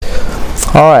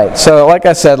All right, so like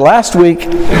I said, last week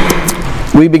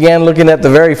we began looking at the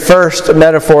very first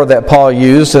metaphor that Paul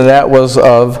used, and that was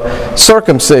of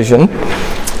circumcision.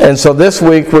 And so this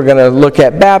week we're going to look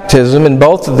at baptism, and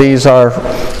both of these are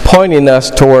pointing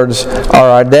us towards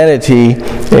our identity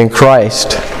in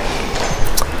Christ.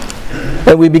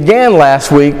 And we began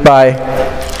last week by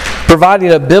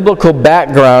providing a biblical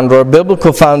background or a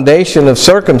biblical foundation of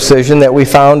circumcision that we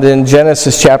found in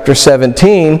Genesis chapter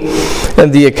 17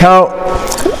 and the account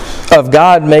of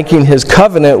God making his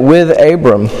covenant with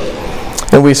Abram.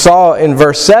 And we saw in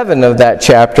verse 7 of that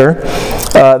chapter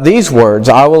these words,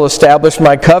 "I will establish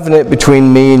my covenant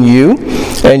between me and you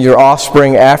and your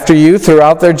offspring after you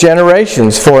throughout their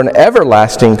generations for an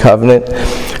everlasting covenant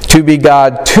to be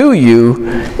God to you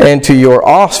and to your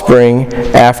offspring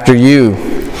after you."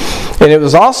 And it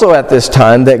was also at this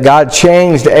time that God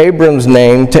changed Abram's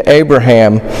name to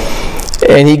Abraham.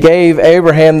 And he gave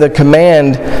Abraham the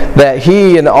command that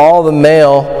he and all the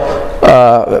male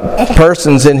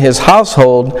persons in his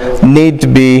household need to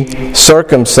be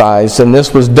circumcised. And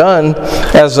this was done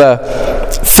as a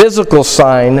physical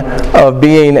sign of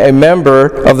being a member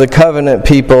of the covenant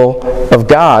people of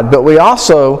God. But we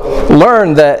also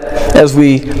learned that as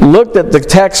we looked at the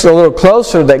text a little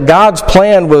closer, that God's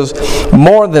plan was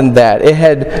more than that. It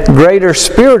had greater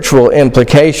spiritual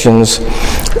implications,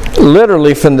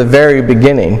 literally from the very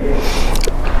beginning.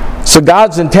 So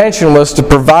God's intention was to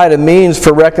provide a means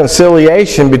for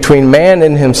reconciliation between man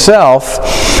and himself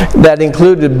that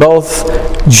included both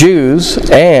Jews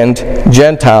and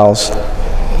Gentiles.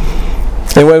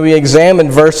 And when we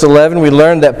examined verse 11, we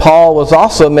learned that Paul was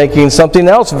also making something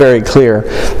else very clear.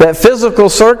 That physical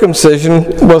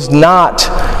circumcision was not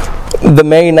the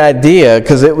main idea,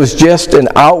 because it was just an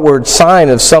outward sign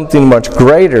of something much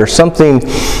greater, something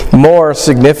more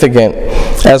significant,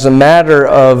 as a matter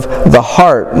of the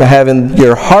heart, having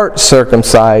your heart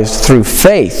circumcised through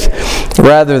faith,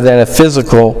 rather than a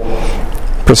physical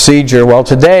procedure. Well,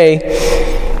 today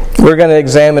we're going to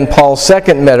examine Paul's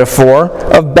second metaphor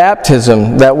of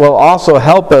baptism that will also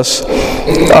help us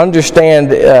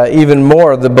understand even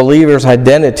more the believer's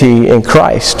identity in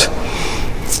Christ.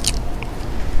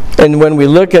 And when we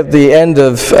look at the end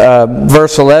of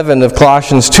verse 11 of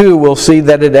Colossians 2, we'll see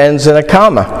that it ends in a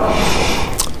comma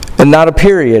and not a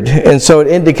period. And so it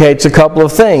indicates a couple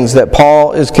of things: that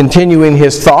Paul is continuing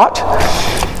his thought,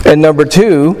 and number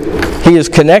two, he is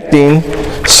connecting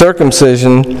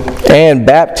circumcision and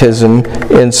baptism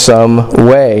in some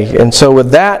way. And so with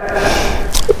that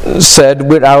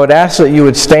said, I would ask that you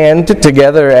would stand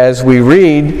together as we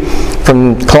read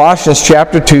from Colossians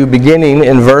chapter 2, beginning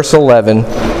in verse 11.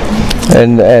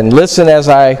 And listen as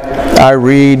I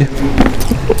read,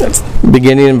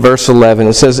 beginning in verse 11.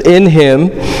 It says, "In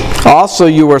him also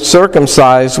you were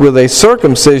circumcised with a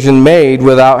circumcision made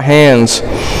without hands,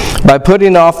 by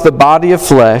putting off the body of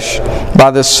flesh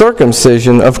by the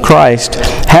circumcision of Christ,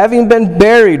 having been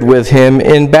buried with him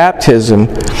in baptism,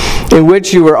 in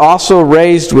which you were also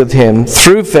raised with him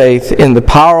through faith in the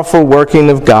powerful working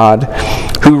of God,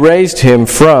 who raised him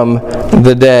from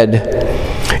the dead.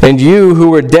 And you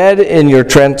who were dead in your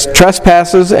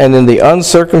trespasses and in the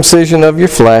uncircumcision of your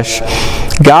flesh,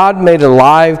 God made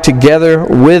alive together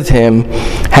with him,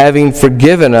 having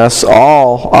forgiven us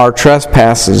all our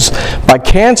trespasses, by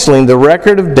canceling the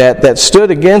record of debt that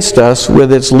stood against us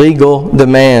with its legal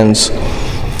demands.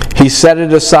 He set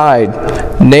it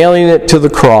aside, nailing it to the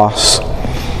cross.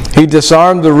 He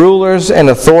disarmed the rulers and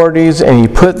authorities, and he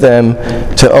put them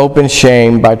to open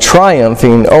shame by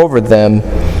triumphing over them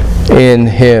in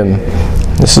him."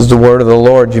 This is the word of the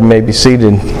Lord. You may be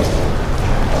seated.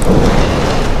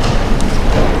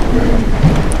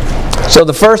 So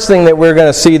the first thing that we're going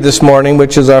to see this morning,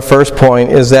 which is our first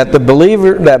point, is that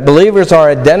believers are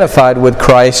identified with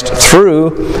Christ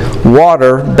through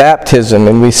water baptism,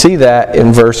 and we see that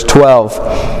in verse 12.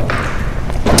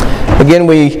 Again,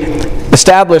 we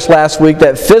established last week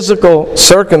that physical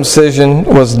circumcision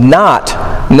was not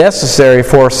necessary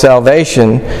for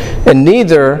salvation, and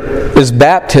neither is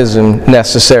baptism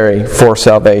necessary for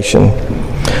salvation.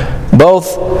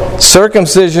 Both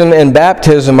circumcision and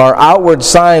baptism are outward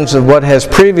signs of what has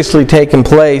previously taken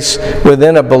place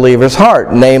within a believer's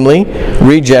heart, namely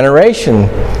regeneration.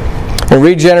 And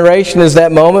regeneration is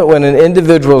that moment when an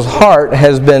individual's heart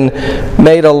has been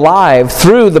made alive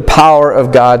through the power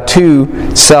of God to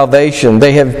salvation.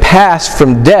 They have passed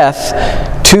from death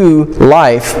to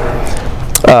life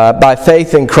by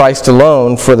faith in Christ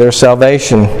alone for their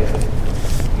salvation.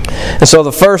 And so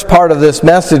the first part of this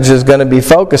message is going to be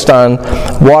focused on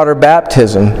water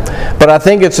baptism. But I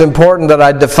think it's important that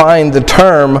I define the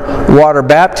term water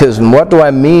baptism. What do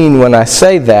I mean when I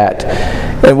say that?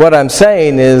 And what I'm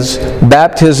saying is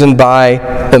baptism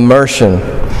by immersion.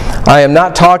 I am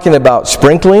not talking about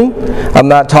sprinkling. I'm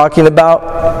not talking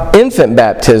about infant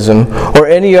baptism or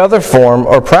any other form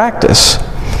or practice.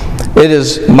 It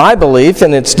is my belief,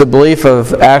 and it's the belief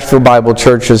of Asheville Bible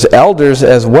Church's elders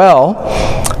as well,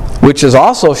 which is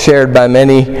also shared by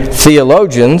many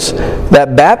theologians,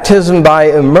 that baptism by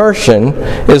immersion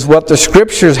is what the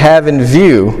Scriptures have in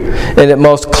view, and it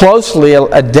most closely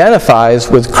identifies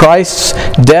with Christ's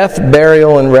death,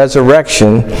 burial, and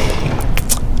resurrection.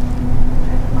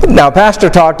 Now, Pastor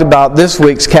talked about this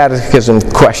week's catechism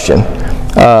question.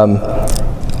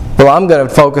 Well, I'm going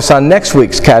to focus on next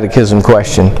week's catechism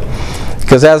question.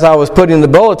 Because as I was putting the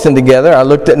bulletin together, I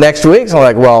looked at next week's and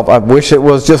I'm like, well, I wish it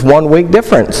was just 1 week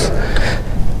difference.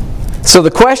 So the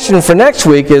question for next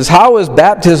week is, how is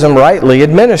baptism rightly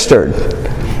administered?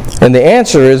 And the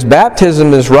answer is,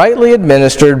 baptism is rightly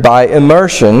administered by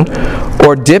immersion,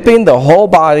 or dipping the whole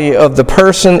body of the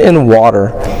person in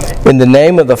water, in the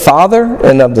name of the Father,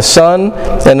 and of the Son,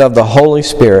 and of the Holy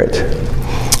Spirit.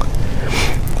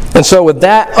 And so with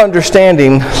that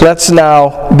understanding, let's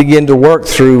now begin to work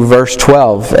through verse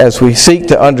 12 as we seek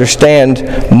to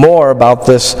understand more about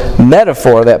this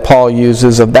metaphor that Paul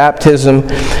uses of baptism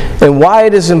and why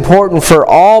it is important for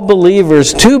all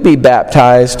believers to be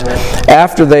baptized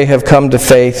after they have come to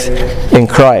faith in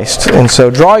Christ. And so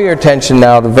draw your attention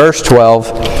now to verse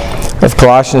 12 of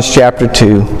Colossians chapter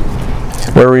 2,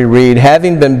 where we read,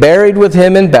 "Having been buried with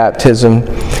him in baptism,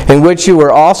 in which you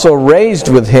were also raised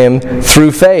with him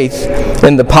through faith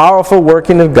in the powerful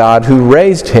working of God who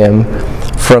raised him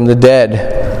from the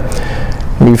dead."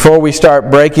 Before we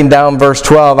start breaking down verse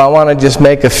 12, I want to just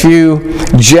make a few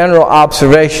general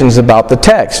observations about the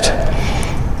text.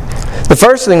 The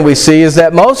first thing we see is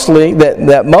that mostly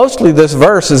this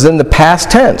verse is in the past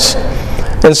tense.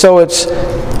 And so it's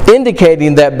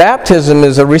indicating that baptism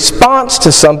is a response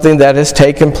to something that has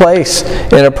taken place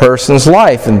in a person's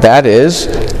life, and that is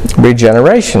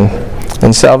regeneration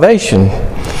and salvation.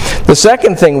 The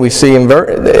second thing we see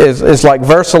is like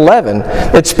verse 11.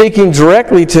 It's speaking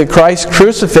directly to Christ's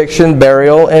crucifixion,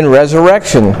 burial, and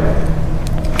resurrection.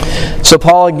 So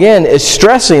Paul again is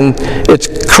stressing it's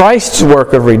Christ's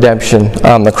work of redemption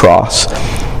on the cross.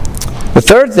 The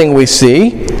third thing we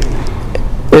see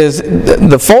is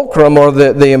the fulcrum, or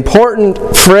the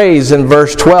important phrase in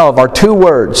verse 12 are two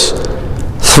words: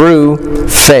 through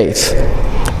faith.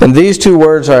 And these two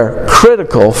words are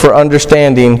critical for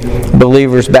understanding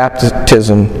believers'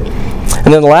 baptism.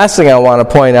 And then the last thing I want to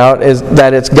point out is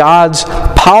that it's God's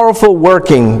powerful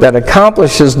working that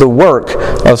accomplishes the work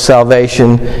of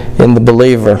salvation in the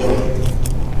believer.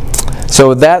 So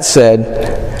with that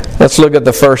said, let's look at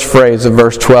the first phrase of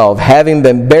verse 12. "Having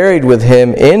been buried with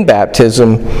him in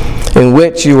baptism, in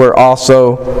which you were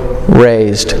also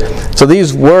raised." So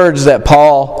these words that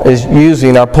Paul is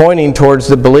using are pointing towards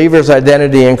the believer's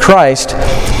identity in Christ's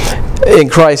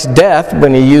death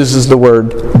when he uses the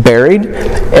word buried,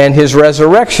 and his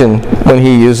resurrection when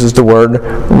he uses the word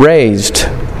raised.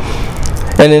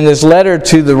 And in his letter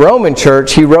to the Roman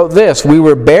church, he wrote this: "We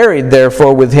were buried,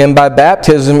 therefore, with him by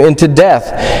baptism into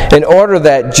death, in order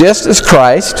that just as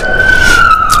Christ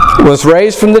was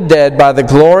raised from the dead by the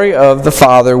glory of the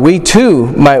Father, we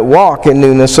too might walk in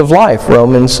newness of life."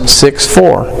 Romans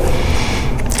 6:4.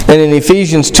 And in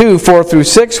Ephesians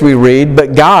 2:4-6 we read,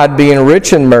 "But God, being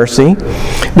rich in mercy,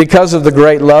 because of the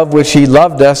great love which he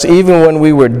loved us, even when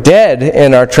we were dead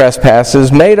in our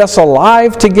trespasses, made us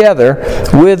alive together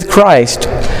with Christ.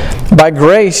 By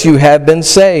grace you have been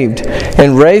saved,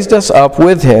 and raised us up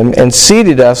with him, and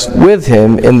seated us with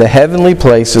him in the heavenly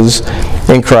places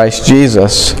in Christ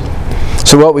Jesus."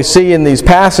 So what we see in these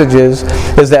passages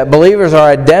is that believers are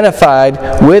identified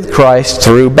with Christ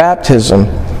through baptism.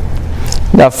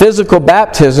 Now, physical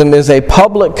baptism is a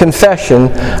public confession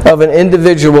of an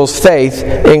individual's faith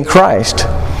in Christ.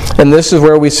 And this is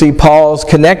where we see Paul's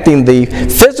connecting the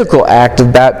physical act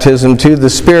of baptism to the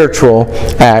spiritual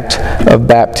act of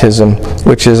baptism,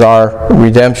 which is our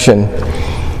redemption.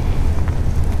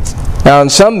 Now, in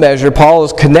some measure, Paul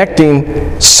is connecting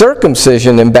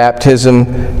circumcision and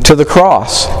baptism to the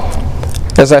cross.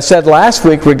 As I said last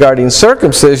week regarding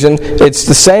circumcision, it's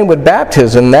the same with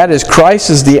baptism. That is, Christ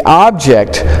is the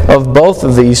object of both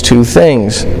of these two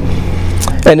things.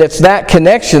 And it's that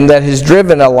connection that has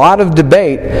driven a lot of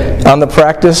debate on the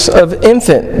practice of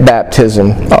infant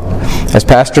baptism. As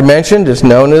Pastor mentioned, it's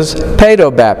known as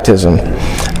paedobaptism.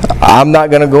 I'm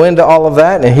not going to go into all of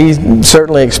that, and he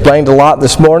certainly explained a lot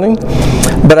this morning.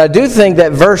 But I do think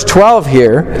that verse 12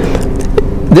 here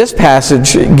this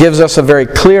passage gives us a very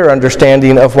clear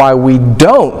understanding of why we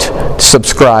don't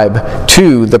subscribe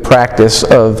to the practice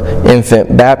of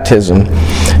infant baptism.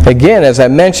 Again, as I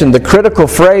mentioned, the critical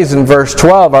phrase in verse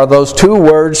 12 are those two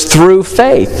words, through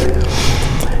faith.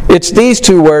 It's these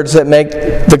two words that make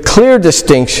the clear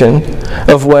distinction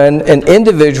of when an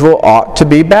individual ought to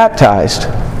be baptized.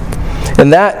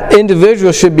 And that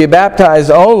individual should be baptized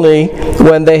only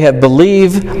when they have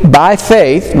believed by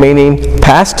faith, meaning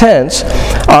past tense,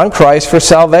 on Christ for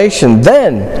salvation.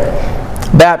 Then,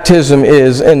 baptism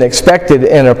is an expected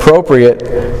and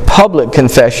appropriate public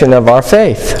confession of our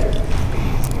faith.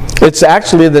 It's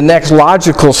actually the next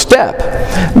logical step,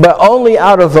 but only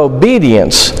out of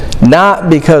obedience, not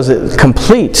because it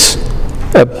completes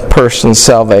a person's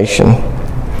salvation.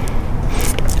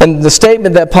 And the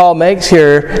statement that Paul makes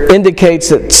here indicates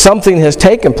that something has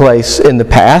taken place in the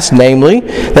past, namely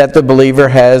that the believer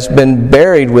has been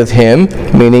buried with him,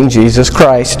 meaning Jesus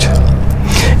Christ.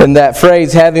 And that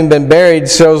phrase, having been buried,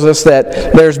 shows us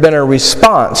that there's been a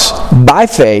response by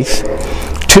faith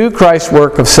to Christ's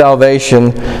work of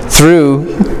salvation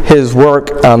through his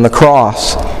work on the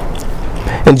cross.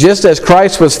 And just as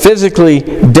Christ was physically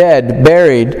dead,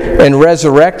 buried, and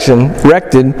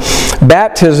resurrected,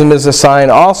 baptism is a sign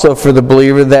also for the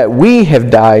believer that we have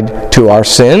died to our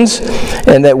sins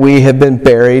and that we have been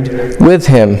buried with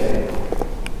him.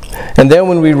 And then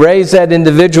when we raise that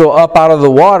individual up out of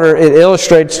the water, it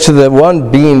illustrates to the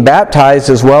one being baptized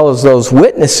as well as those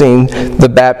witnessing the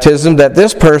baptism that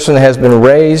this person has been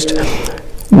raised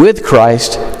with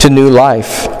Christ to new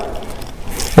life.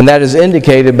 And that is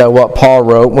indicated by what Paul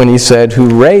wrote when he said,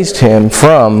 who raised him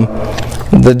from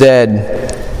the dead.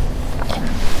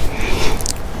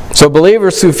 So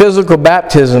believers through physical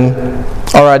baptism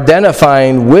are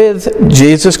identifying with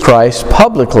Jesus Christ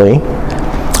publicly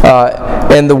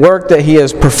and the work that he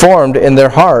has performed in their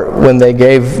heart when they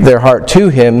gave their heart to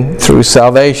him through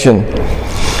salvation.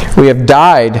 We have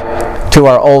died to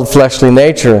our old fleshly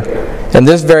nature. And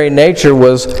this very nature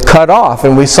was cut off.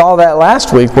 And we saw that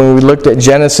last week when we looked at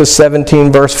Genesis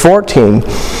 17, verse 14.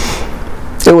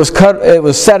 It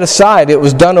was set aside. It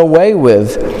was done away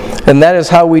with. And that is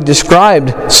how we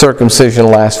described circumcision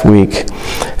last week.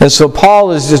 And so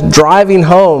Paul is just driving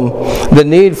home the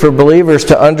need for believers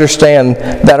to understand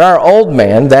that our old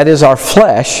man, that is our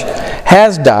flesh,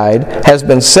 has died, has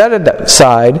been set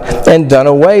aside, and done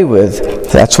away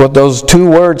with. That's what those two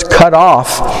words, cut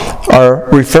off, are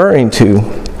referring to.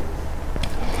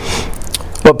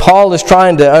 What Paul is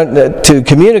trying to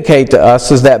communicate to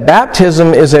us is that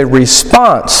baptism is a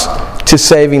response to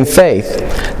saving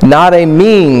faith, not a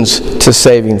means to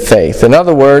saving faith. In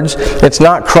other words, it's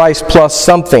not Christ plus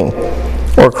something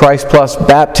or Christ plus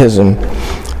baptism.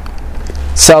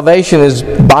 Salvation is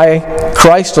by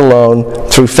Christ alone,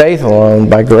 through faith alone,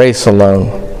 by grace alone.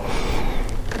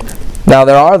 Now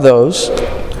there are those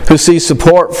who see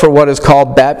support for what is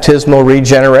called baptismal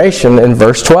regeneration in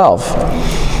verse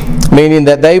 12, meaning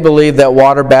that they believe that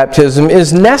water baptism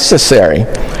is necessary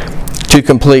to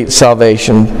complete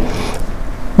salvation.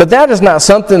 But that is not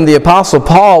something the Apostle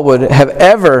Paul would have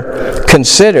ever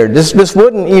considered. This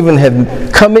wouldn't even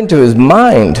have come into his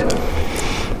mind.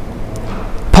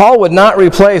 Paul would not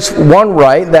replace one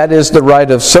rite, that is the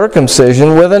rite of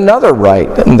circumcision, with another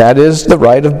rite, and that is the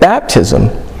rite of baptism.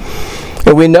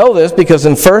 And we know this because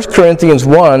in 1 Corinthians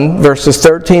 1, verses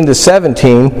 13 to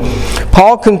 17,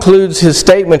 Paul concludes his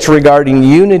statements regarding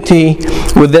unity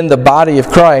within the body of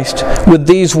Christ with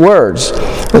these words.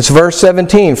 It's verse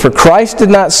 17, "For Christ did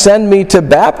not send me to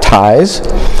baptize,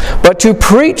 but to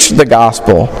preach the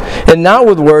gospel, and not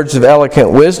with words of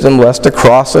eloquent wisdom, lest the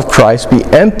cross of Christ be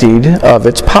emptied of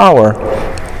its power."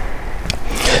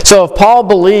 So if Paul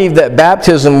believed that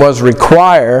baptism was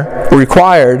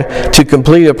required to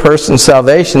complete a person's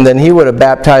salvation, then he would have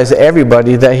baptized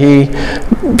everybody that he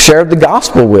shared the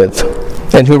gospel with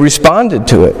and who responded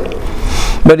to it.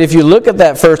 But if you look at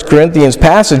that 1 Corinthians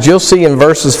passage, you'll see in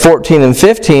verses 14 and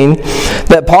 15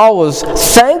 that Paul was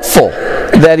thankful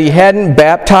that he hadn't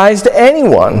baptized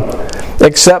anyone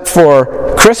except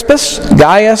for Crispus,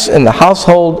 Gaius, and the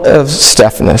household of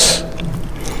Stephanas.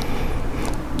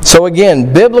 So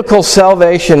again, biblical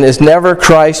salvation is never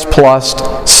Christ plus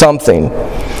something.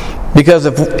 Because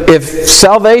if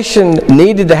salvation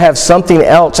needed to have something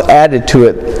else added to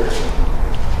it,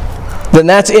 then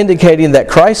that's indicating that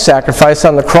Christ's sacrifice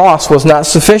on the cross was not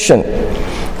sufficient.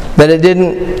 That it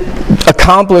didn't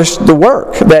accomplish the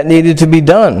work that needed to be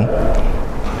done.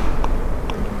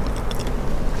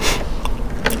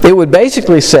 It would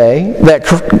basically say that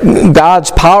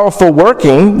God's powerful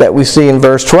working that we see in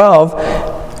verse 12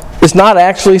 is not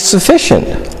actually sufficient.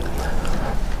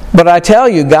 But I tell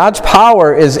you, God's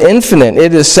power is infinite.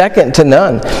 It is second to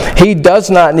none. He does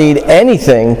not need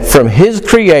anything from His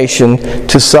creation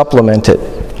to supplement it.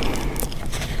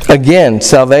 Again,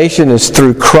 salvation is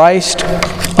through Christ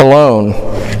alone,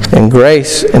 and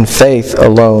grace and faith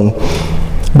alone.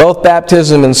 Both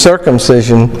baptism and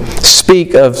circumcision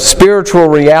speak of spiritual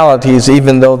realities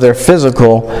even though they're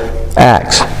physical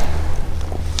acts.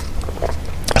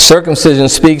 Circumcision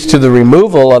speaks to the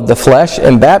removal of the flesh,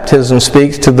 and baptism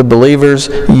speaks to the believer's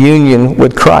union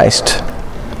with Christ.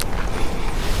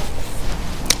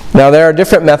 Now, there are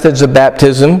different methods of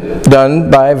baptism done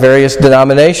by various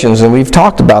denominations, and we've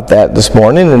talked about that this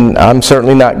morning, and I'm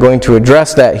certainly not going to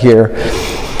address that here.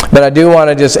 But I do want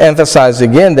to just emphasize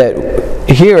again that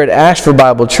here at Ashford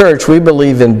Bible Church, we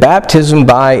believe in baptism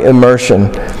by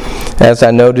immersion, as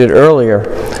I noted earlier.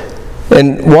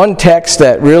 And one text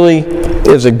that really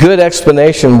is a good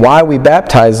explanation why we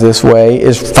baptize this way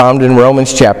is found in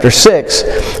Romans chapter 6,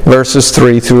 verses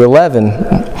 3 through 11.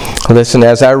 Listen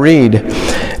as I read.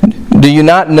 Do you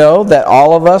not know that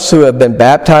all of us who have been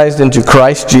baptized into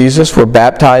Christ Jesus were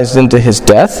baptized into His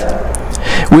death?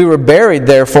 We were buried,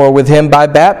 therefore, with Him by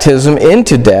baptism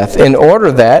into death, in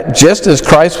order that, just as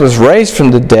Christ was raised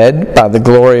from the dead by the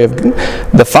glory of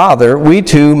the Father, we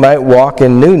too might walk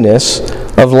in newness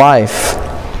of life.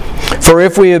 For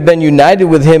if we have been united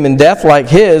with Him in death like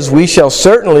His, we shall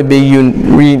certainly be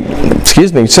united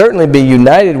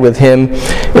with Him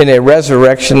in a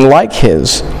resurrection like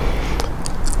His.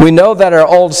 We know that our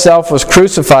old self was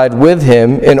crucified with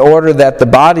Him in order that the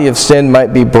body of sin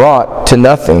might be brought to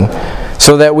nothing,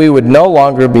 so that we would no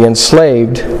longer be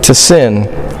enslaved to sin.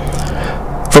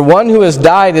 For one who has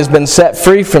died has been set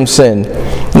free from sin.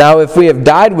 Now if we have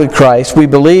died with Christ, we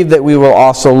believe that we will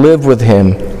also live with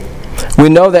Him. We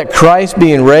know that Christ,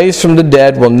 being raised from the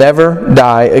dead, will never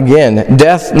die again.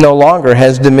 Death no longer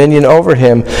has dominion over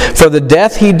Him. For the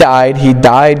death He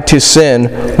died to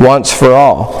sin once for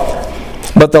all.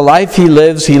 But the life He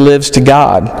lives to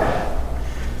God.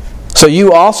 So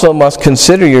you also must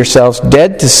consider yourselves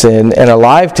dead to sin and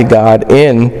alive to God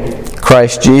in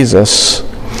Christ Jesus.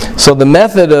 So the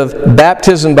method of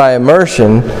baptism by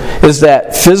immersion is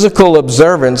that physical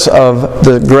observance of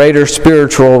the greater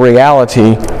spiritual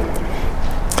reality.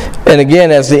 And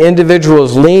again, as the individual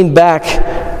is leaned back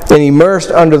and immersed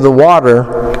under the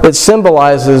water, it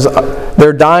symbolizes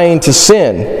their dying to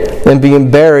sin and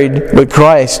being buried with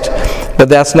Christ. But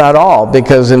that's not all,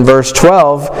 because in verse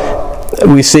 12,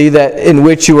 we see that in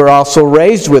which you were also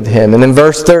raised with Him. And in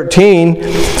verse 13,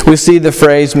 we see the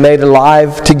phrase, made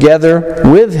alive together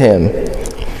with Him.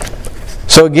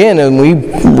 So again, when we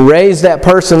raise that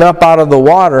person up out of the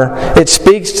water, it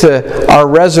speaks to our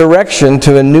resurrection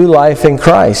to a new life in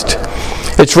Christ.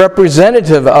 It's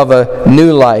representative of a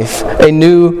new life, a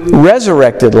new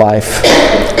resurrected life.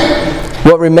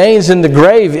 What remains in the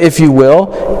grave, if you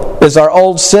will, is our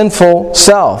old sinful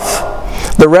self.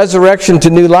 The resurrection to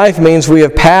new life means we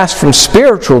have passed from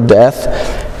spiritual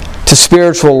death to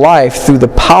spiritual life through the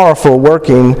powerful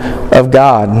working of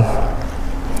God.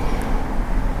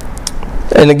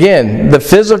 And again, the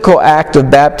physical act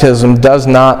of baptism does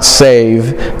not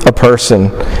save a person.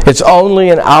 It's only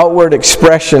an outward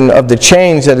expression of the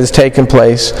change that has taken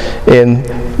place in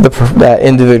that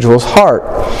individual's heart.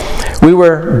 We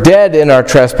were dead in our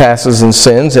trespasses and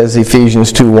sins, as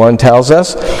Ephesians 2:1 tells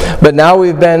us, but now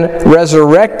we've been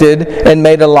resurrected and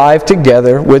made alive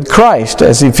together with Christ,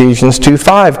 as Ephesians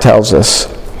 2:5 tells us.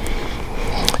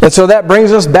 And so that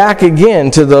brings us back again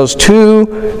to those two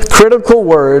critical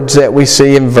words that we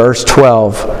see in verse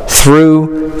 12,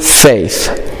 through faith.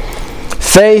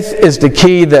 Faith is the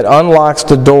key that unlocks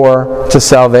the door to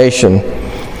salvation.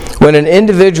 When an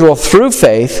individual through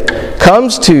faith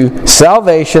comes to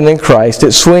salvation in Christ,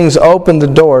 it swings open the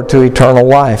door to eternal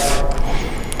life.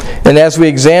 And as we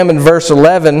examine verse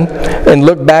 11 and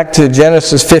look back to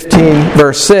Genesis 15,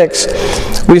 verse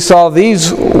 6, we saw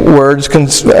these words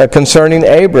concerning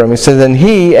Abram. He says, and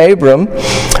he, Abram,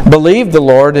 believed the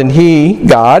Lord, and He,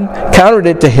 God, counted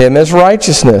it to him as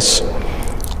righteousness.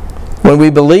 When we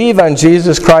believe on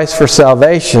Jesus Christ for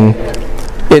salvation,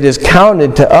 it is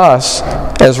counted to us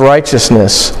as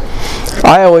righteousness.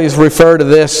 I always refer to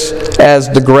this as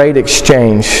the great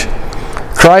exchange.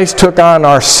 Christ took on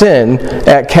our sin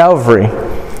at Calvary,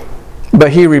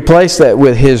 but He replaced that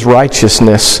with His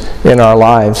righteousness in our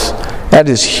lives. That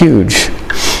is huge.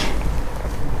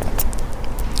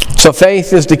 So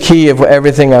faith is the key of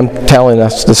everything I'm telling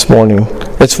us this morning.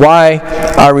 It's why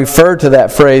I refer to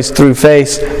that phrase, through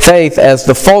faith, as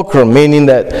the fulcrum, meaning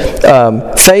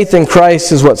that faith in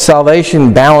Christ is what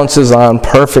salvation balances on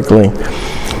perfectly.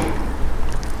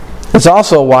 It's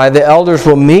also why the elders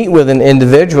will meet with an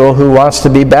individual who wants to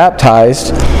be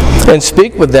baptized and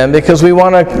speak with them, because we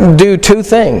want to do two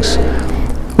things.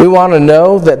 We want to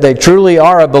know that they truly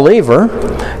are a believer,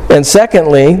 and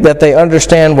secondly, that they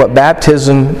understand what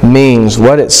baptism means,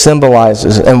 what it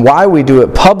symbolizes, and why we do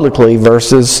it publicly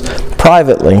versus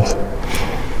privately.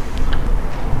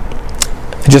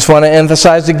 I just want to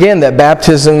emphasize again that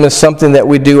baptism is something that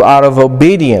we do out of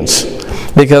obedience,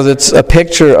 because it's a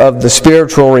picture of the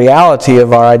spiritual reality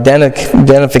of our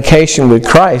identification with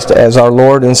Christ as our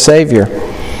Lord and Savior.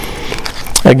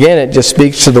 Again, it just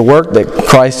speaks to the work that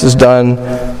Christ has done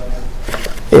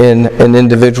in an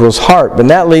individual's heart. But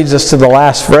that leads us to the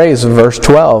last phrase of verse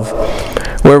 12,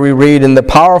 where we read, "In the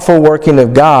powerful working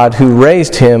of God who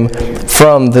raised him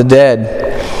from the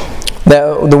dead."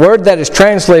 Now, the word that is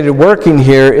translated working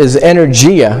here is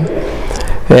energia.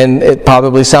 And it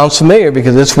probably sounds familiar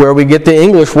because it's where we get the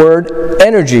English word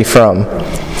energy from.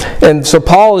 And so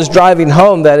Paul is driving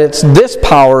home that it's this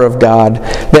power of God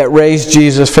that raised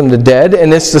Jesus from the dead,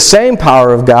 and it's the same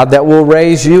power of God that will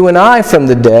raise you and I from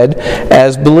the dead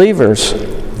as believers.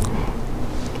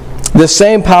 This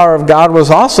same power of God was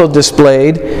also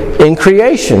displayed in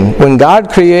creation. When God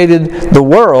created the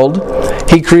world,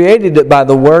 He created it by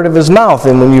the word of His mouth.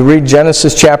 And when you read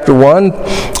Genesis chapter 1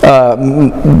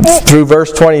 through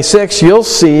verse 26, you'll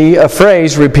see a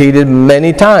phrase repeated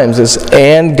many times. It's,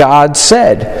 "and God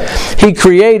said." He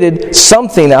created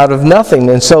something out of nothing.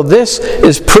 And so this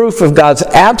is proof of God's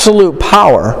absolute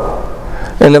power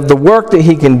and of the work that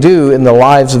He can do in the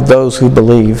lives of those who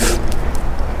believe.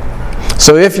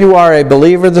 So if you are a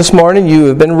believer this morning, you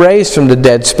have been raised from the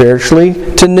dead spiritually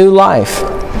to new life.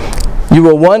 You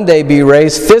will one day be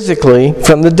raised physically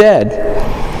from the dead.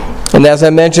 And as I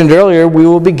mentioned earlier, we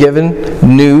will be given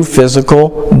new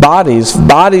physical bodies,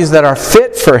 bodies that are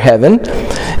fit for heaven,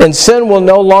 and sin will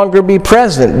no longer be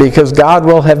present because God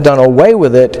will have done away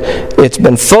with it. It's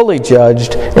been fully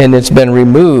judged and it's been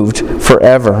removed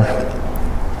forever.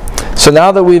 So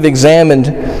now that we've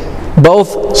examined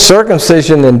both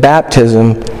circumcision and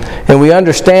baptism, and we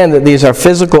understand that these are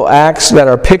physical acts that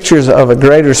are pictures of a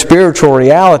greater spiritual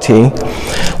reality,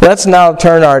 let's now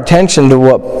turn our attention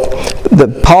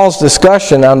to Paul's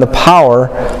discussion on the power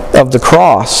of the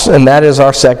cross, and that is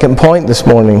our second point this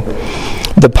morning.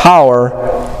 The power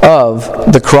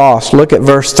of the cross. Look at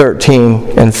verse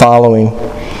 13 and following.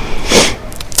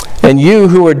 "And you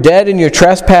who were dead in your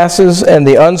trespasses and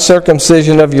the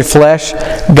uncircumcision of your flesh,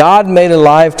 God made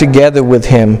alive together with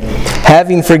him,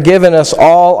 having forgiven us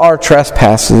all our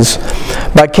trespasses,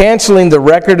 by canceling the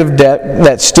record of debt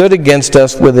that stood against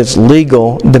us with its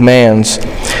legal demands.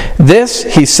 This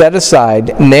he set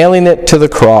aside, nailing it to the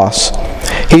cross.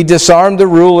 He disarmed the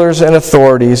rulers and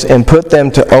authorities and put them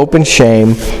to open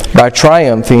shame by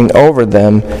triumphing over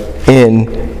them in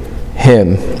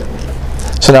him."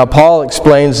 So now Paul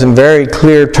explains in very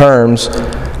clear terms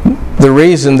the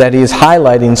reason that he is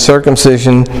highlighting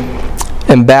circumcision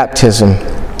and baptism.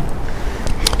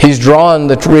 He's drawn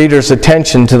the reader's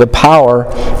attention to the power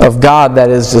of God that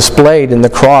is displayed in the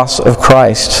cross of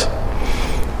Christ.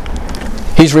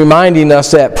 He's reminding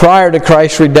us that prior to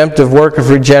Christ's redemptive work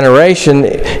of regeneration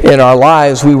in our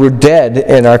lives, we were dead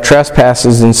in our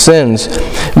trespasses and sins,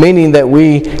 meaning that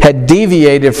we had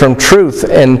deviated from truth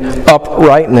and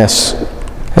uprightness.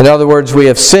 In other words, we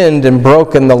have sinned and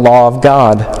broken the law of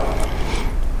God.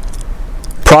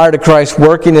 Prior to Christ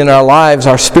working in our lives,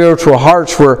 our spiritual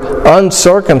hearts were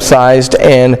uncircumcised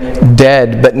and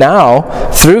dead. But now,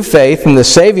 through faith in the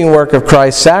saving work of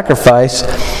Christ's sacrifice,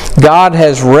 God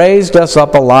has raised us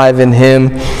up alive in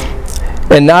Him.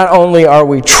 And not only are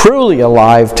we truly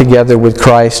alive together with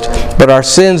Christ, but our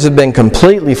sins have been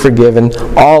completely forgiven,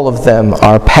 all of them.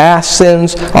 Our past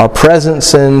sins, our present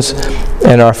sins,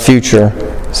 and our future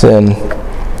sin.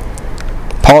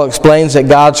 Paul explains that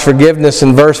God's forgiveness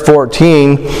in verse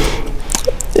 14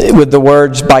 with the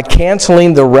words, "by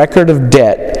canceling the record of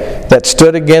debt that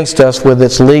stood against us with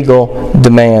its legal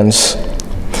demands."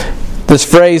 This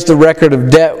phrase, the record of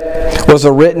debt, was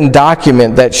a written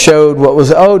document that showed what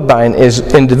was owed by an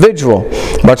individual,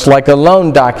 much like a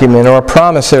loan document or a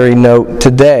promissory note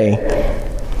today.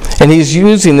 And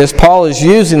Paul is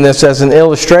using this as an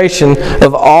illustration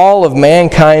of all of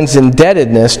mankind's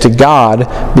indebtedness to God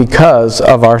because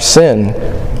of our sin.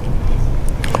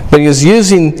 But he is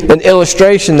using an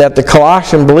illustration that the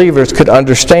Colossian believers could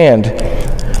understand.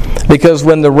 Because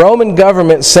when the Roman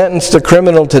government sentenced a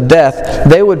criminal to death,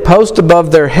 they would post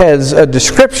above their heads a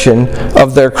description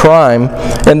of their crime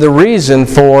and the reason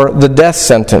for the death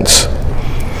sentence.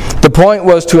 The point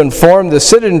was to inform the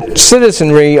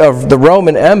citizenry of the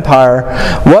Roman Empire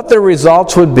what the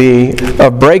results would be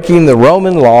of breaking the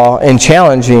Roman law and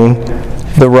challenging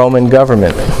the Roman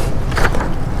government.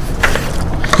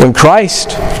 When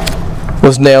Christ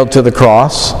was nailed to the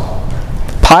cross,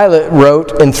 Pilate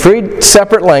wrote in 3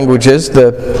 separate languages,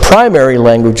 the primary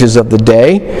languages of the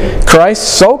day, Christ's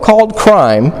so-called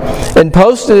crime, and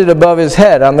posted it above his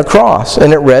head on the cross.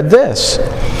 And it read this: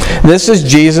 "This is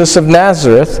Jesus of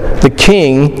Nazareth, the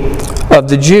King of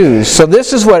the Jews." So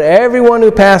this is what everyone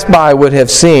who passed by would have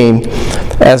seen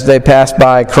as they passed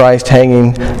by Christ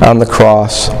hanging on the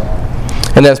cross.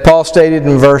 And as Paul stated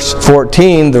in verse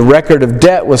 14, the record of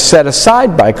debt was set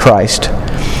aside by Christ,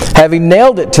 having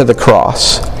nailed it to the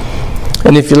cross.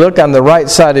 And if you look on the right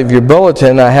side of your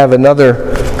bulletin, I have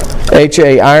another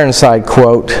H.A. Ironside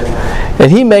quote.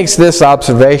 And he makes this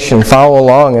observation. Follow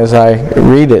along as I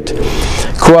read it.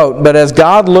 Quote, "But as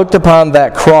God looked upon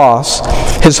that cross,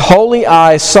 his holy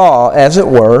eye saw, as it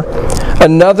were,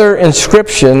 another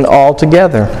inscription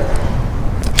altogether.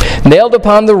 Nailed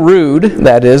upon the rood,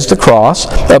 that is, the cross,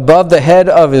 above the head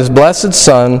of his blessed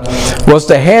Son, was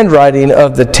the handwriting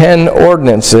of the 10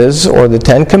 ordinances, or the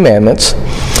 10 commandments,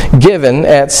 given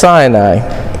at Sinai.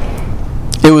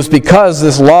 It was because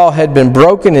this law had been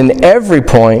broken in every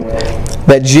point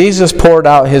that Jesus poured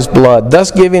out his blood, thus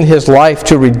giving his life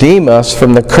to redeem us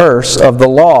from the curse of the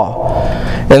law.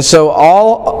 And so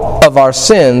all of our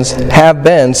sins have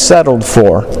been settled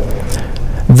for.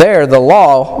 There, the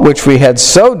law, which we had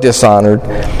so dishonored,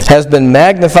 has been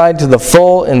magnified to the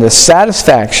full in the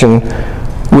satisfaction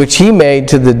which he made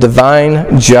to the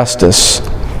divine justice.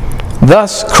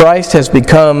 Thus, Christ has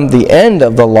become the end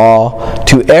of the law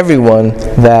to everyone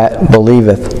that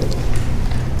believeth."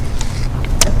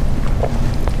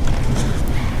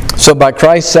 So by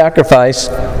Christ's sacrifice,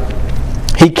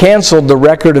 he canceled the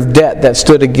record of debt that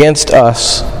stood against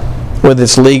us with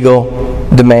its legal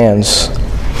demands.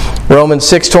 Romans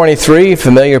 6:23,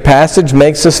 familiar passage,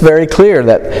 makes this very clear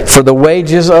that for the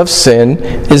wages of sin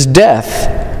is death.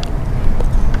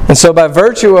 And so by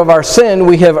virtue of our sin,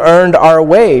 we have earned our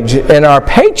wage, and our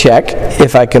paycheck,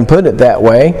 if I can put it that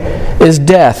way, is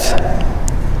death.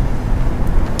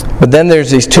 But then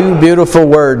there's these 2 beautiful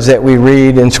words that we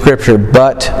read in Scripture,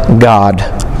 "but God."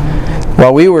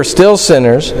 While we were still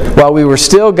sinners, while we were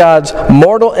still God's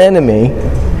mortal enemy,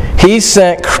 he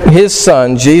sent his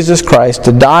Son, Jesus Christ,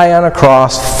 to die on a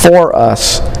cross for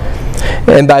us.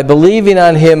 And by believing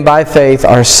on him by faith,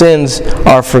 our sins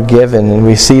are forgiven. And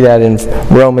we see that in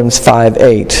Romans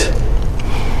 5:8.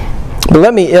 But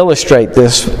let me illustrate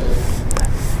this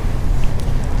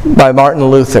by Martin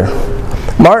Luther.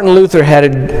 Martin Luther had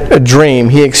a dream.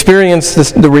 He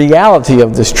experienced the reality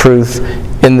of this truth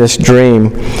in this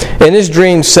dream. In his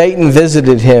dream, Satan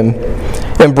visited him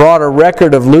and brought a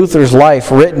record of Luther's life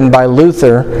written by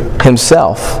Luther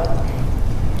himself.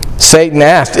 Satan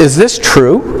asked, "Is this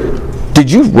true? Did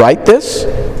you write this?"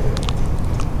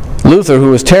 Luther,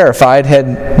 who was terrified,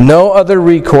 had no other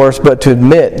recourse but to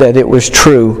admit that it was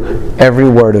true, every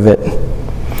word of it.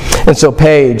 And so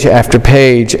page after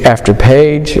page after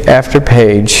page after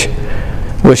page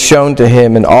was shown to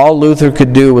him, and all Luther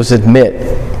could do was admit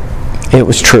it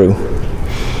was true.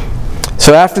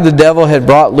 So after the devil had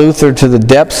brought Luther to the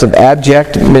depths of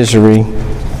abject misery,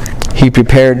 he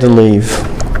prepared to leave.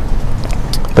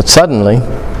 But suddenly,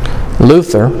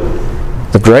 Luther,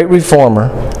 the great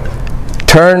reformer,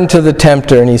 turned to the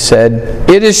tempter and he said,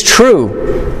 "It is true,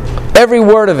 every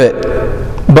word of it,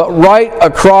 but right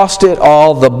across it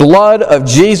all, the blood of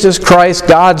Jesus Christ,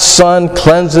 God's Son,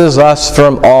 cleanses us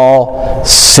from all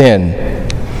sin."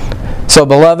 So,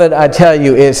 beloved, I tell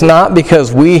you, it's not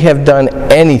because we have done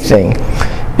anything.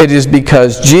 It is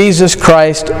because Jesus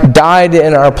Christ died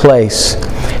in our place.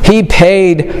 He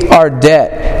paid our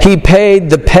debt. He paid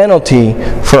the penalty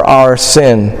for our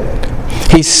sin.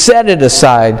 He set it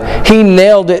aside. He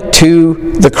nailed it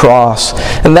to the cross.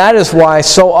 And that is why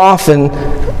so often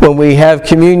when we have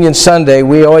Communion Sunday,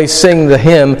 we always sing the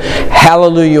hymn,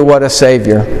 "Hallelujah, what a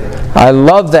Savior." I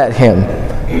love that hymn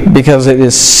because it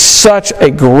is such a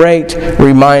great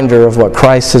reminder of what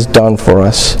Christ has done for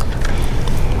us.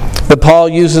 But Paul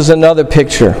uses another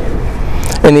picture.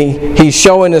 And he's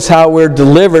showing us how we're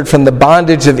delivered from the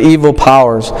bondage of evil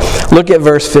powers. Look at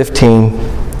verse 15.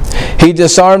 He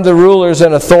disarmed the rulers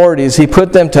and authorities. He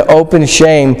put them to open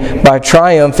shame by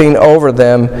triumphing over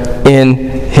them in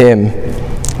him.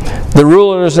 The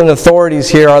rulers and authorities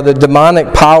here are the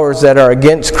demonic powers that are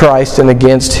against Christ and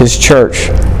against his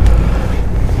church.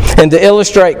 And to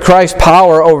illustrate Christ's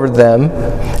power over them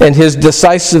and his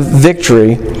decisive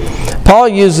victory, Paul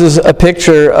uses a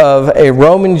picture of a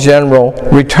Roman general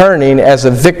returning as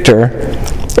a victor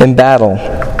in battle.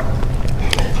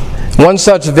 One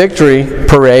such victory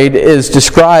parade is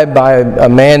described by a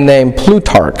man named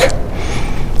Plutarch.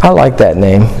 I like that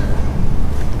name.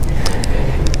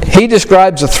 He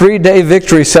describes a 3-day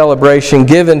victory celebration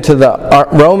given to the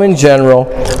Roman general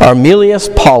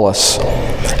Aemilius Paulus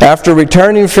after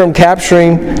returning from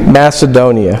capturing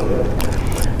Macedonia.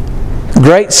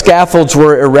 Great scaffolds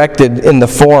were erected in the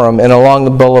Forum and along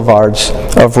the boulevards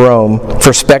of Rome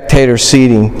for spectator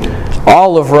seating.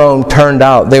 All of Rome turned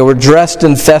out. They were dressed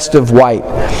in festive white.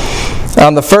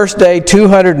 On the first day,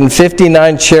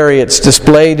 259 chariots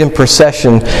displayed in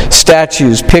procession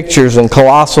statues, pictures, and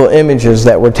colossal images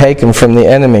that were taken from the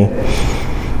enemy.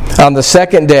 On the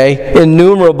second day,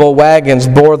 innumerable wagons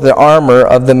bore the armor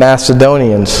of the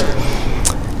Macedonians.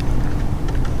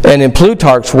 And in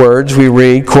Plutarch's words, we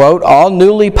read, quote, all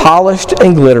newly polished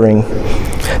and glittering,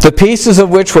 the pieces of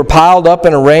which were piled up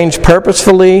and arranged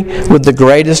purposefully with the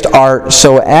greatest art,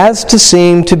 so as to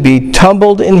seem to be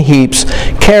tumbled in heaps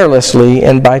carelessly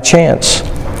and by chance.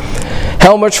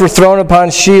 Helmets were thrown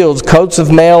upon shields, coats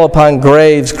of mail upon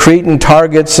graves, Cretan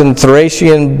targets and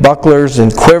Thracian bucklers,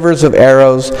 and quivers of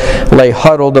arrows lay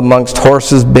huddled amongst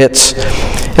horses' bits.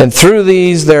 And through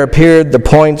these there appeared the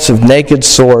points of naked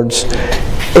swords,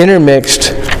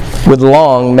 intermixed with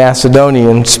long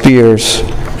Macedonian spears.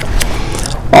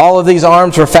 All of these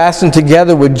arms were fastened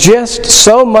together with just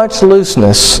so much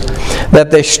looseness that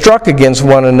they struck against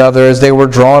one another as they were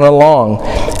drawn along,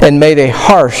 and made a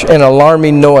harsh and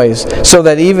alarming noise, so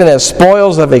that even as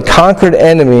spoils of a conquered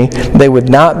enemy, they would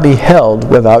not be held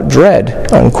without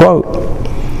dread. Unquote.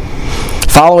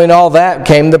 Following all that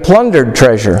came the plundered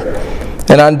treasure.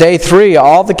 And on day 3,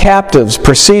 all the captives,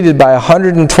 preceded by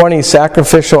 120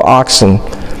 sacrificial oxen.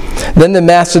 Then the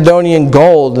Macedonian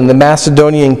gold and the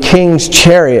Macedonian king's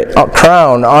chariot,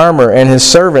 crown, armor, and his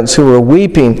servants who were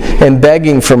weeping and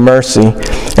begging for mercy.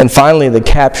 And finally the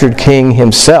captured king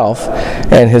himself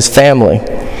and his family.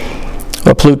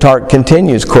 Well, Plutarch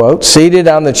continues, quote, seated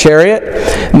on the chariot,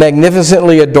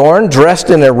 magnificently adorned,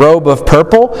 dressed in a robe of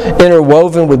purple,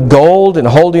 interwoven with gold, and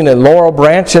holding a laurel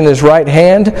branch in his right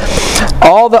hand,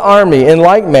 all the army in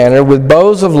like manner, with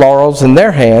bows of laurels in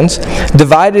their hands,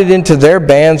 divided into their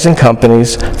bands and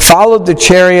companies, followed the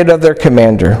chariot of their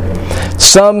commander,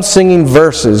 some singing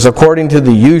verses according to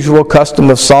the usual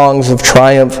custom of songs of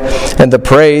triumph and the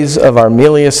praise of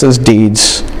Aemilius'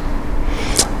 deeds.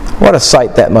 What a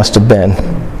sight that must have been.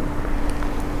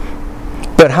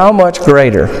 But how much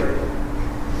greater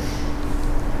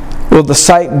will the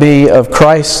sight be of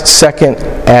Christ's second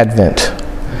advent?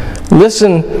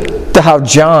 Listen to how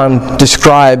John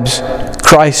describes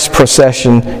Christ's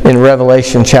procession in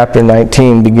Revelation chapter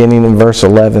 19, beginning in verse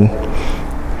 11.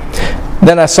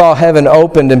 Then I saw heaven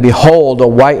opened, and behold, a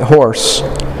white horse.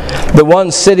 The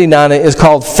one sitting on it is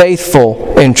called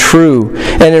Faithful and True,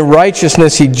 and in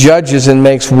righteousness he judges and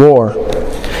makes war.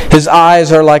 His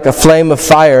eyes are like a flame of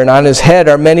fire, and on his head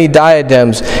are many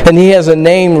diadems, and he has a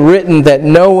name written that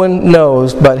no one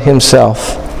knows but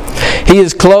himself. He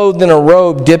is clothed in a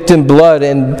robe dipped in blood,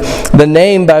 and the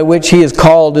name by which he is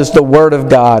called is the Word of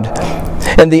God.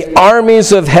 And the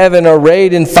armies of heaven,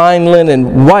 arrayed in fine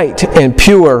linen, white and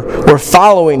pure, were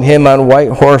following him on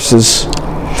white horses.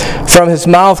 From his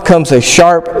mouth comes a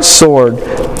sharp sword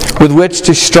with which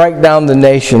to strike down the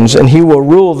nations, and he will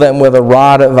rule them with a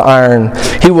rod of iron.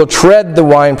 He will tread the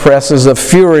winepresses of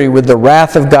fury with the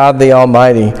wrath of God the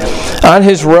Almighty. On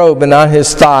his robe and on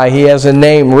his thigh he has a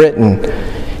name written,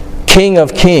 King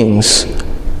of Kings,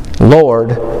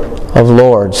 Lord of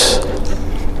Lords.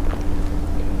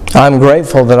 I'm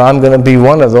grateful that I'm going to be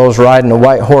one of those riding a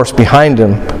white horse behind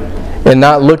him and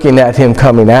not looking at him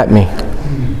coming at me.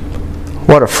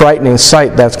 What a frightening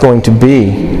sight that's going to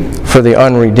be for the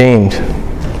unredeemed.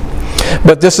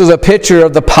 But this is a picture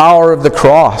of the power of the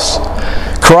cross.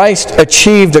 Christ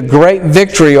achieved a great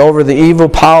victory over the evil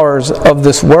powers of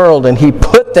this world, and he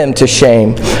put them to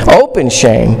shame, open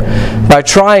shame, by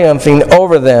triumphing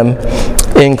over them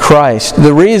in Christ.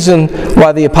 The reason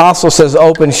why the apostle says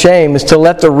open shame is to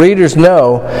let the readers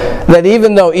know that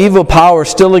even though evil powers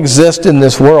still exist in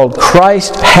this world,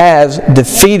 Christ has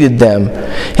defeated them.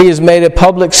 He has made a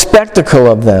public spectacle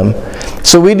of them.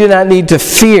 So we do not need to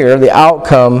fear the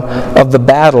outcome of the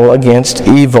battle against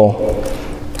evil.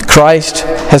 Christ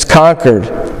has conquered.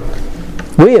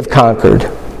 We have conquered,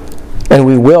 and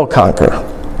we will conquer.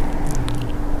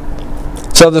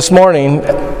 So this morning,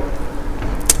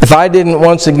 if I didn't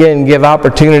once again give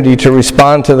opportunity to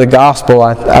respond to the gospel,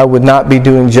 I would not be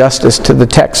doing justice to the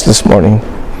text this morning.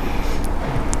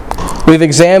 We've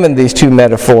examined these two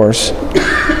metaphors.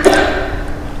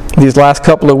 these last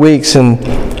couple of weeks, and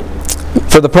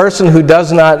for the person who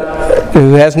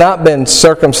has not been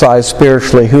circumcised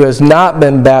spiritually, who has not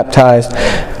been baptized,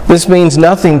 this means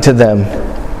nothing to them.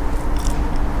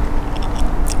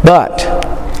 But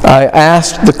I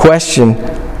asked the question,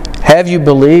 have you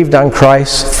believed on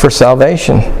Christ for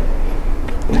salvation?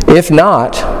 If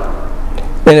not,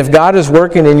 and if God is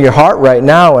working in your heart right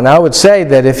now, and I would say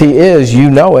that if He is,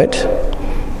 you know it,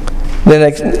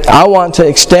 then I want to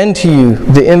extend to you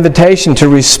the invitation to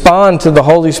respond to the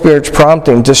Holy Spirit's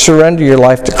prompting, to surrender your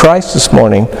life to Christ this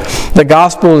morning. The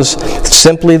gospel is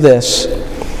simply this.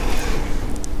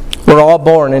 We're all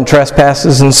born in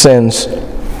trespasses and sins.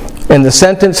 And the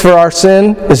sentence for our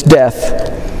sin is death.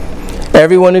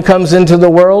 Everyone who comes into the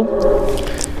world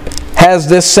has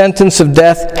this sentence of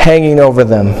death hanging over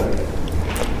them.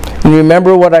 And you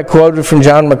remember what I quoted from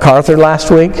John MacArthur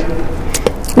last week?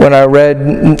 When I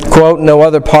read, quote, "No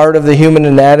other part of the human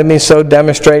anatomy so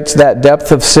demonstrates that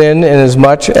depth of sin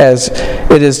inasmuch as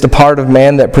it is the part of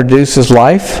man that produces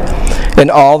life, and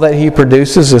all that he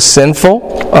produces is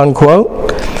sinful,"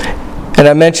 unquote. And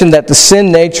I mentioned that the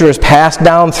sin nature is passed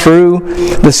down through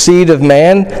the seed of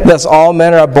man. Thus all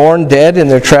men are born dead in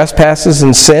their trespasses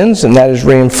and sins, and that is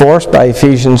reinforced by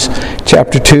Ephesians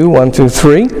chapter 2, 1 through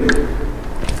 3.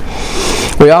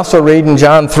 We also read in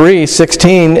John 3,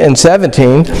 16 and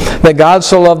 17, that God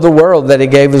so loved the world that He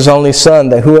gave His only Son,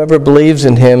 that whoever believes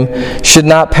in Him should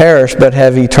not perish but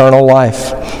have eternal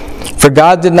life. For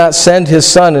God did not send His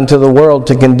Son into the world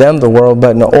to condemn the world,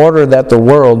 but in order that the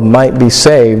world might be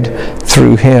saved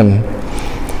through Him.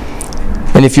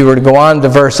 And if you were to go on to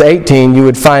verse 18, you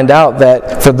would find out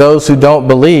that for those who don't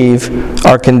believe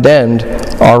are condemned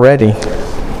already.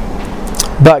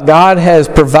 But God has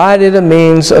provided a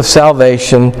means of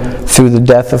salvation through the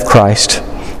death of Christ,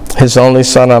 His only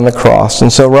Son on the cross.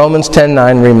 And so Romans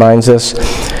 10:9 reminds us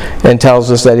and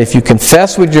tells us that if you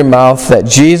confess with your mouth that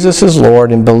Jesus is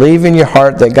Lord and believe in your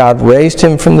heart that God raised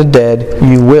Him from the dead,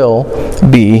 you will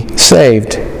be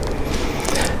saved.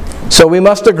 So we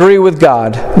must agree with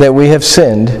God that we have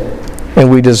sinned and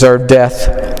we deserve death.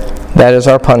 That is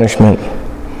our punishment.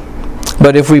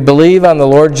 But if we believe on the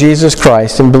Lord Jesus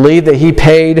Christ and believe that He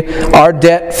paid our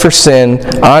debt for sin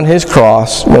on His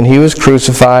cross when He was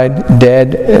crucified,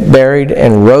 dead, buried,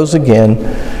 and rose again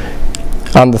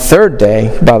on the third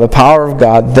day by the power of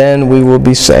God, then we will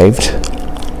be saved.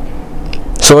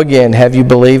 So again, have you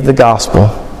believed the gospel?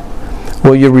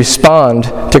 Will you respond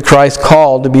to Christ's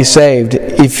call to be saved?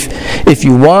 If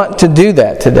you want to do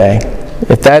that today,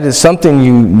 if that is something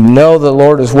you know the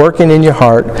Lord is working in your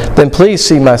heart, then please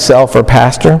see myself or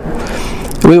Pastor.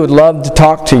 We would love to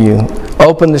talk to you,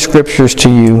 open the Scriptures to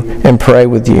you, and pray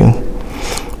with you.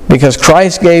 Because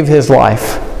Christ gave His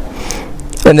life,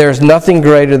 and there is nothing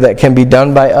greater that can be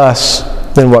done by us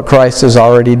than what Christ has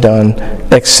already done,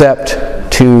 except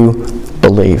to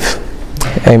believe.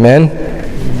 Amen?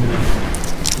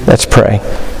 Let's pray.